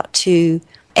start to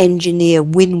engineer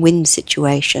win-win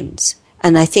situations.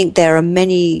 And I think there are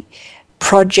many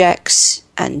projects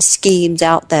and schemes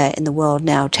out there in the world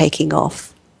now taking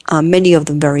off, many of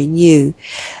them very new,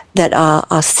 that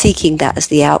are seeking that as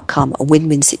the outcome, a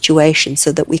win-win situation,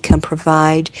 so that we can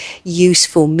provide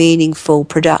useful, meaningful,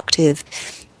 productive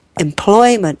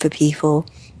employment for people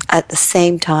at the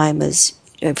same time as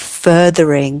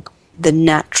furthering the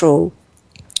natural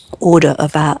order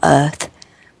of our earth.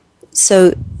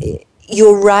 So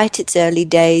you're right, it's early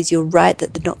days. You're right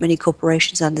that not many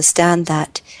corporations understand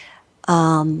that.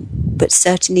 But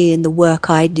certainly in the work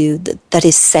I do, that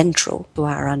is central to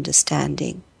our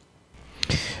understanding.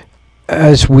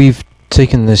 As we've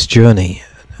taken this journey,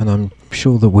 and I'm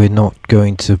sure that we're not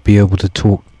going to be able to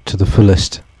talk to the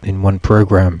fullest in one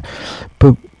program,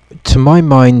 but to my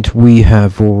mind we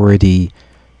have already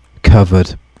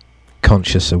covered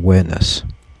conscious awareness.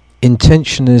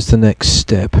 Intention is the next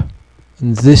step,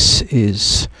 and this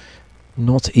is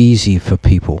not easy for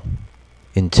people.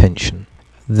 Intention.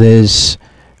 There's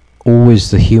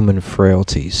always the human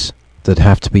frailties that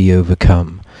have to be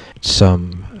overcome.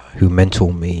 Some who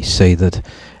mentor me say that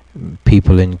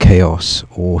people in chaos,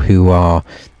 or who are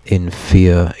in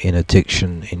fear, in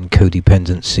addiction, in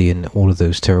codependency, and all of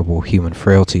those terrible human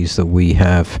frailties that we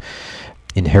have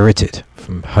inherited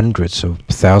from hundreds of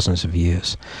thousands of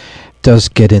years, does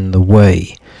get in the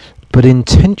way. But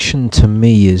intention to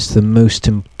me is the most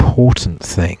important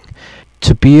thing.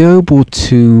 To be able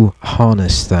to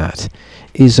harness that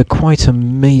is a quite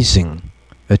amazing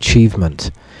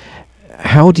achievement.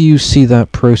 How do you see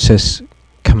that process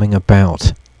coming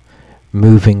about,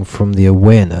 moving from the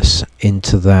awareness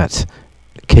into that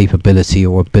capability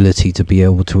or ability to be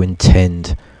able to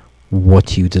intend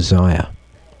what you desire?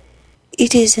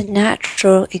 It is a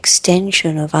natural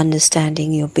extension of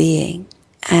understanding your being.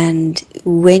 And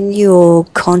when your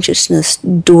consciousness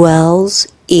dwells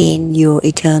in your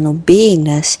eternal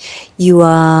beingness, you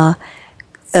are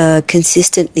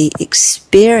consistently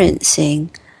experiencing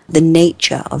the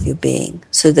nature of your being.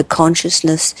 So the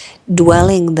consciousness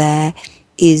dwelling there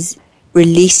is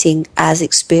releasing as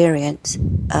experience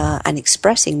and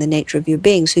expressing the nature of your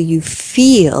being. So you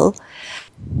feel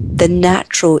the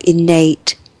natural,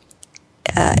 innate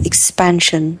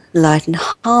expansion, light and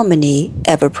harmony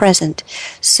ever present.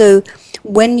 So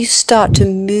when you start to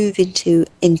move into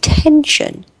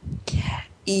intention,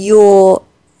 your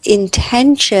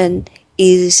intention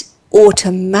is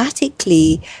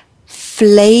automatically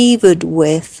flavored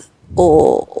with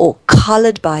or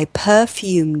colored by,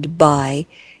 perfumed by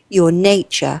your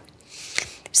nature.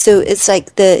 So it's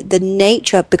like the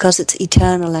nature, because it's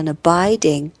eternal and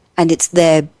abiding, and it's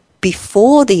there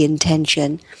before the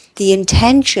intention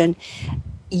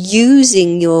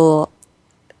using your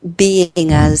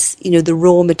being as, the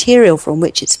raw material from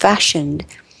which it's fashioned,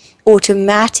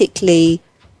 automatically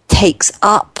takes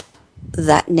up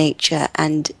that nature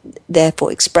and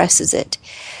therefore expresses it.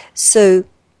 So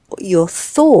your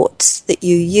thoughts that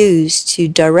you use to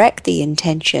direct the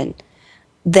intention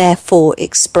therefore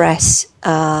express,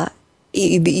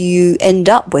 you end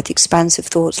up with expansive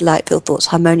thoughts, light-filled thoughts,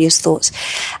 harmonious thoughts.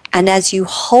 And as you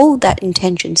hold that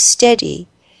intention steady,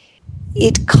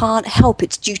 it can't help,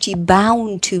 it's duty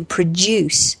bound to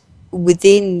produce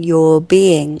within your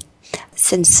being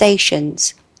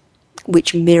sensations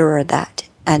which mirror that,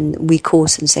 and we call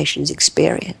sensations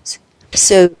experience.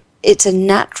 So it's a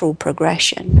natural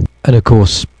progression. And of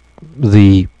course,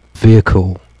 the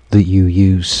vehicle that you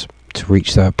use to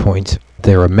reach that point,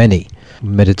 there are many.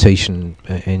 Meditation,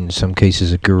 in some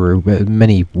cases a guru,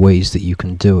 many ways that you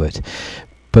can do it.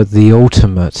 But the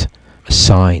ultimate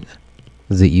sign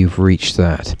that you've reached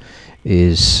that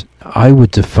is, I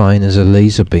would define as a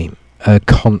laser beam, a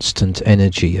constant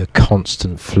energy, a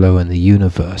constant flow in the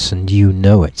universe, and you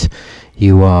know it.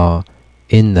 You are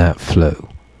in that flow,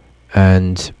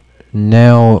 and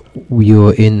now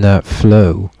you're in that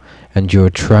flow and you're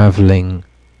traveling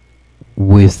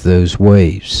with those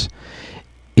waves.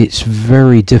 It's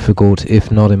very difficult, if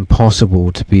not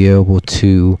impossible, to be able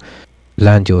to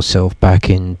land yourself back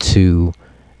into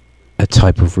a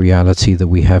type of reality that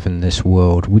we have in this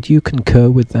world. Would you concur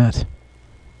with that?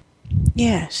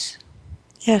 Yes,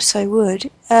 I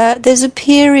would. There's a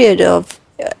period of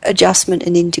adjustment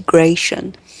and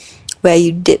integration where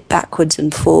you dip backwards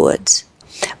and forwards.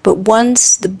 But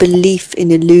once the belief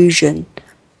in illusion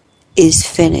is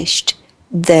finished,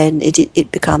 then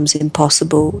it becomes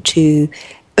impossible to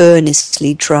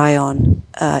earnestly try on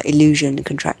illusion and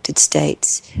contracted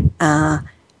states.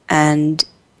 And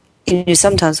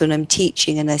sometimes when I'm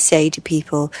teaching and I say to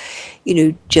people,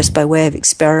 just by way of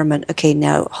experiment, okay,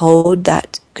 now hold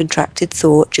that contracted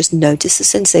thought, just notice the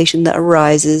sensation that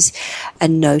arises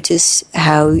and notice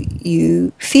how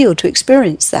you feel to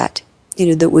experience that.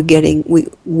 that we're getting,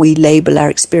 we label our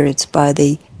experience by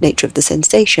the nature of the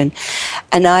sensation.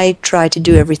 And I try to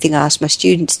do everything I ask my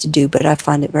students to do, but I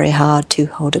find it very hard to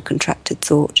hold a contracted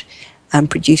thought and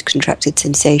produce contracted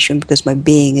sensation, because my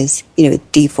being is,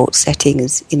 default setting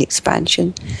is in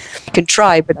expansion. I can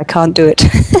try, but I can't do it.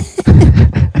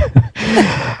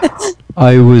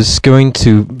 I was going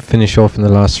to finish off in the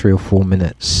last 3 or 4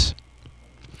 minutes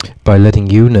by letting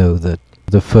you know that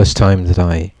the first time that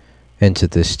I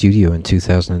entered this studio in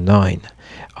 2009,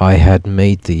 I had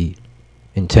made the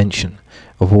intention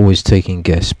of always taking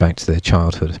guests back to their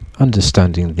childhood,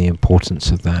 understanding the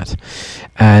importance of that.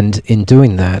 And in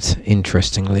doing that,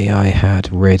 interestingly, I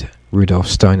had read Rudolf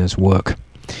Steiner's work.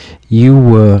 You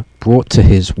were brought to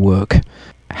his work.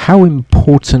 How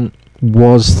important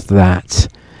was that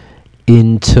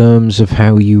in terms of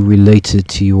how you related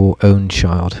to your own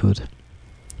childhood?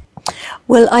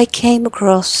 Well, I came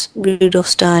across Rudolf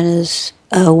Steiner's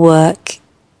work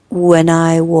when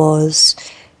I was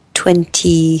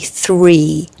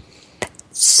 23.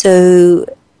 So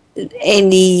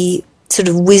any sort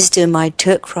of wisdom I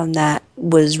took from that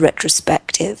was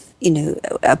retrospective,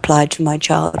 applied to my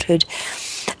childhood.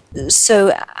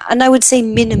 So, and I would say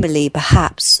minimally,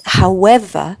 perhaps.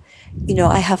 However,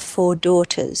 I have 4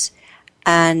 daughters,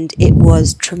 and it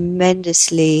was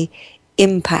tremendously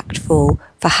impactful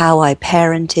for how I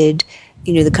parented,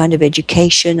 the kind of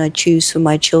education I choose for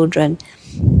my children,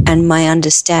 and my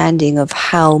understanding of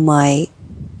how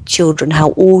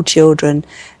all children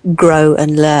grow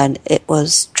and learn. It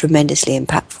was tremendously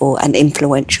impactful and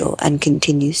influential, and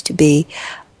continues to be.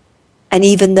 And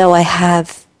even though I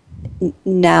have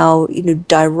now,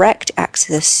 direct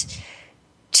access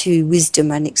to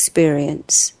wisdom and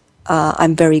experience,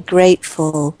 I'm very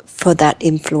grateful for that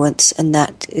influence and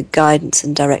that guidance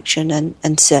and direction,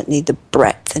 and certainly the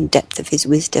breadth and depth of his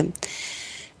wisdom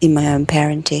in my own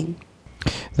parenting.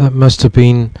 That must have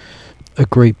been a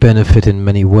great benefit in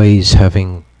many ways,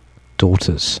 having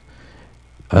daughters,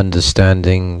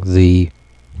 understanding the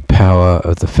power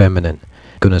of the feminine.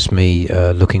 Goodness me,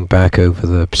 looking back over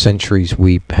the centuries,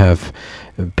 we have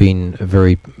been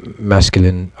very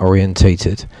masculine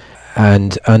orientated,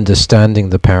 and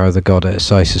understanding the power of the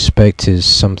goddess, I suspect, is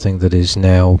something that is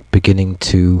now beginning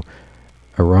to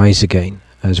arise again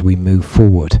as we move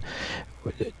forward.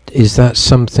 Is that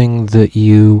something that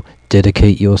you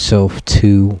dedicate yourself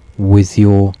to with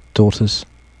your daughters?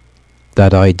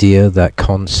 That idea, that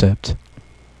concept?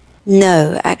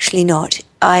 No, actually not.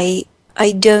 I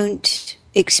don't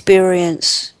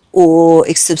experience or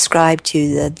subscribe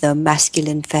to the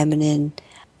masculine feminine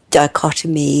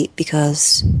dichotomy,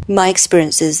 because my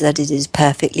experience is that it is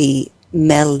perfectly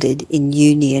melded in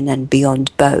union and beyond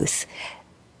both.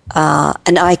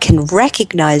 And I can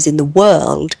recognize in the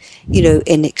world,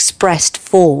 in expressed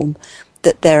form,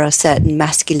 that there are certain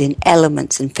masculine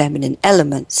elements and feminine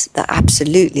elements. That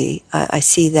absolutely, I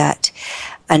see that.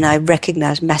 And I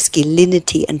recognize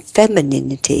masculinity and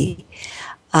femininity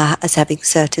as having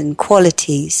certain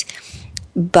qualities.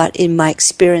 But in my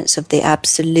experience of the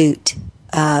absolute,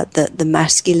 the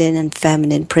masculine and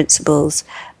feminine principles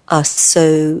are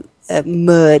so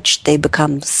merged, they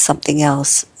become something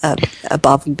else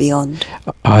above and beyond.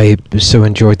 I so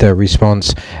enjoyed that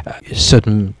response.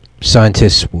 Certain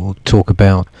scientists will talk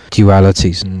about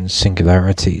dualities and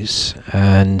singularities,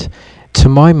 and to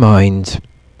my mind,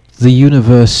 the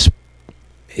universe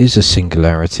is a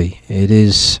singularity. It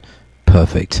is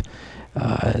perfect.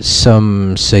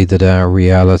 Some say that our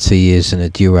reality is in a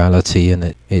duality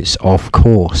and it's off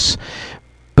course,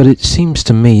 but it seems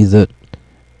to me that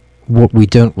what we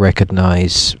don't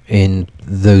recognize in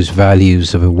those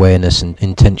values of awareness and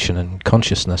intention and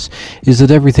consciousness is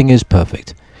that everything is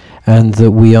perfect, and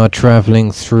that we are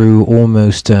traveling through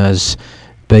almost as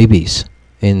babies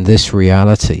in this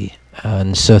reality,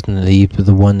 and certainly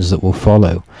the ones that will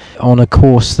follow, on a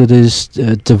course that is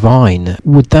divine.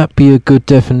 Would that be a good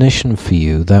definition for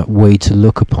you, that way to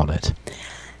look upon it?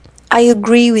 I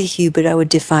agree with you, but I would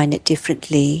define it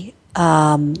differently.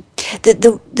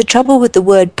 The trouble with the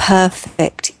word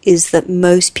perfect is that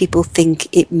most people think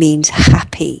it means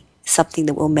happy, something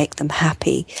that will make them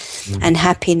happy, and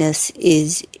happiness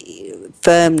is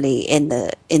firmly in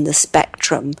the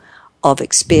spectrum of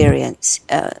experience.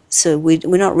 So we're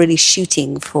not really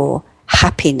shooting for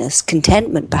happiness,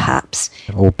 contentment perhaps.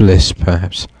 Or bliss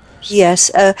perhaps.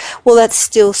 Yes. Well, that's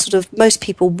still sort of, most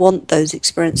people want those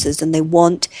experiences, and they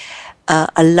want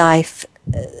a life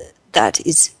that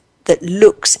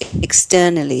looks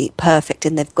externally perfect,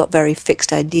 and they've got very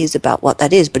fixed ideas about what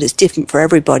that is, but it's different for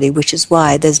everybody, which is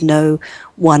why there's no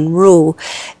one rule.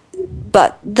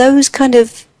 But those kind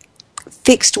of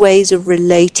fixed ways of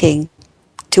relating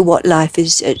to what life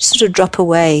is, sort of drop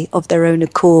away of their own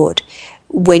accord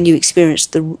when you experience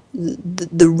the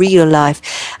real life.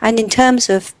 And in terms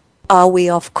of are we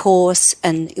off course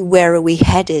and where are we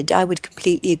headed, I would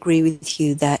completely agree with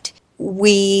you that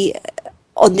we,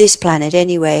 on this planet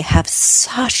anyway, have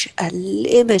such a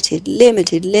limited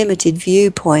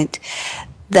viewpoint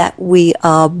that we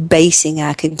are basing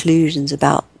our conclusions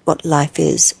about what life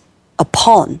is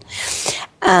upon.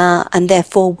 And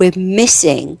therefore we're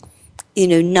missing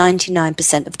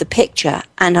 99% of the picture,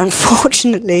 and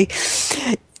unfortunately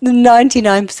the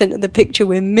 99% of the picture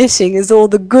we're missing is all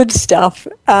the good stuff,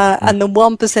 and the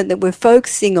 1% that we're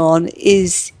focusing on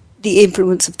is the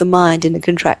influence of the mind in a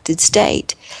contracted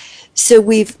state. So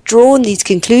we've drawn these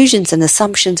conclusions and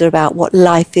assumptions about what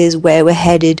life is, where we're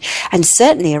headed, and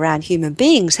certainly around human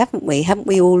beings, haven't we? Haven't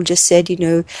we all just said,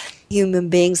 human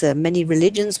beings, there are many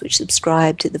religions which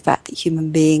subscribe to the fact that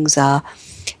human beings are,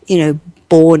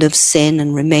 born of sin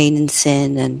and remain in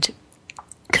sin and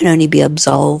can only be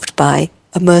absolved by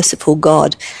a merciful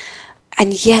God.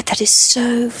 And yet that is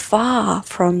so far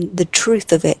from the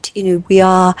truth of it. We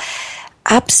are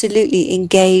absolutely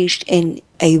engaged in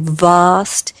a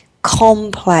vast,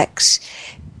 complex,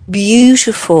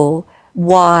 beautiful,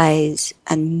 wise,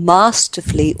 and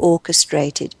masterfully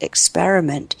orchestrated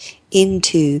experiment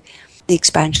into the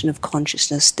expansion of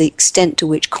consciousness, the extent to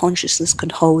which consciousness can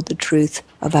hold the truth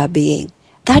of our being.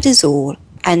 That is all.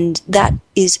 And that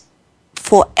is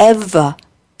forever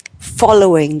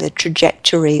following the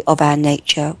trajectory of our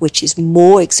nature, which is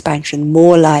more expansion,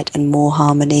 more light, and more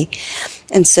harmony.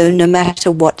 And so no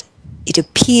matter what it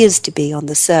appears to be on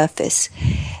the surface,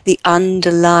 the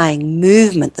underlying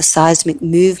movement, the seismic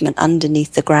movement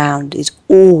underneath the ground is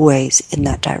always in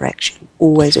that direction.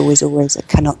 Always, always, always. It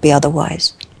cannot be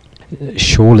otherwise.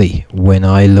 Surely, when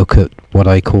I look at what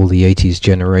I call the 80s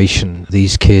generation,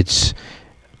 these kids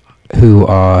who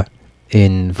are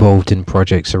involved in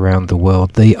projects around the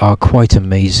world, they are quite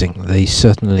amazing. They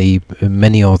certainly,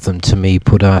 many of them to me,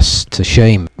 put us to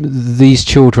shame. These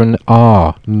children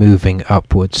are moving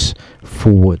upwards,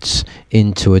 forwards,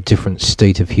 into a different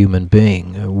state of human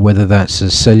being. Whether that's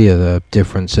a cellular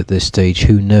difference at this stage,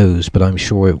 who knows, but I'm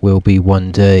sure it will be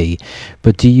one day.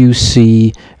 But do you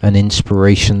see an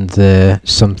inspiration there,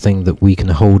 something that we can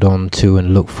hold on to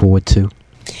and look forward to?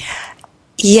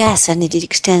 Yes, and it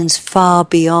extends far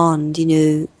beyond,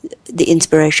 the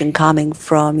inspiration coming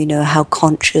from, how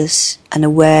conscious and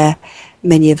aware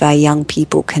many of our young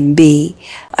people can be.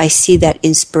 I see that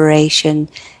inspiration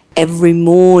every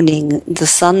morning. The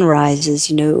sun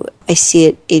rises, I see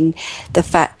it in the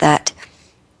fact that,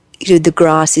 the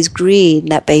grass is green,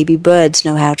 that baby birds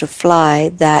know how to fly,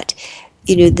 that,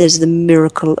 there's the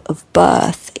miracle of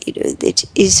birth. It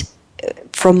is,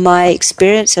 from my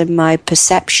experience and my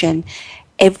perception,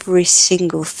 every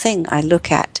single thing I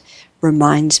look at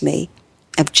reminds me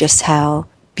of just how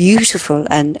beautiful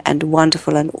and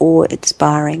wonderful and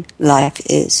awe-inspiring life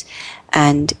is.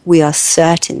 And we are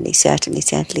certainly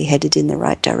headed in the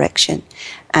right direction.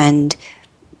 And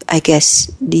I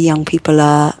guess the young people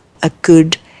are a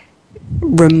good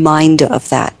reminder of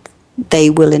that. They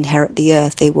will inherit the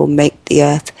earth. They will make the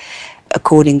earth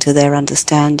according to their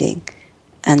understanding.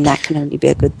 And that can only be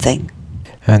a good thing.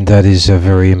 And that is a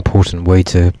very important way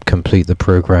to complete the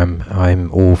program.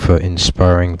 I'm all for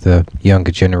inspiring the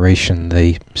younger generation.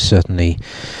 They certainly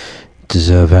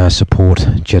deserve our support.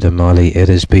 Jeddah Mali, it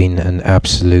has been an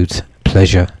absolute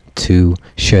pleasure to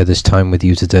share this time with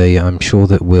you today. I'm sure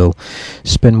that we'll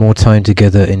spend more time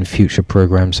together in future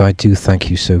programs. I do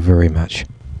thank you so very much.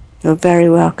 You're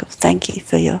very welcome. Thank you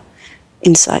for your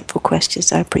insightful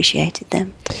questions. I appreciated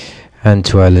them. And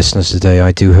to our listeners today,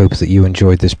 I do hope that you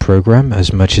enjoyed this program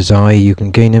as much as I. You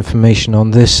can gain information on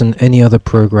this and any other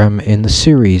program in the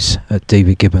series at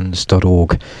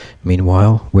davidgibbons.org.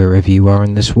 Meanwhile, wherever you are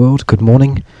in this world, good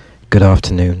morning, good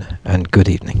afternoon, and good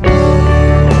evening.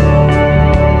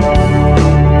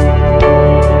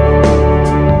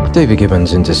 David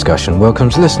Gibbons in Discussion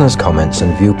welcomes listeners' comments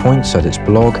and viewpoints at its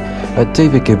blog at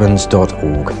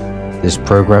davidgibbons.org. This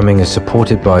programming is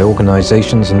supported by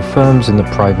organizations and firms in the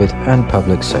private and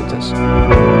public sectors.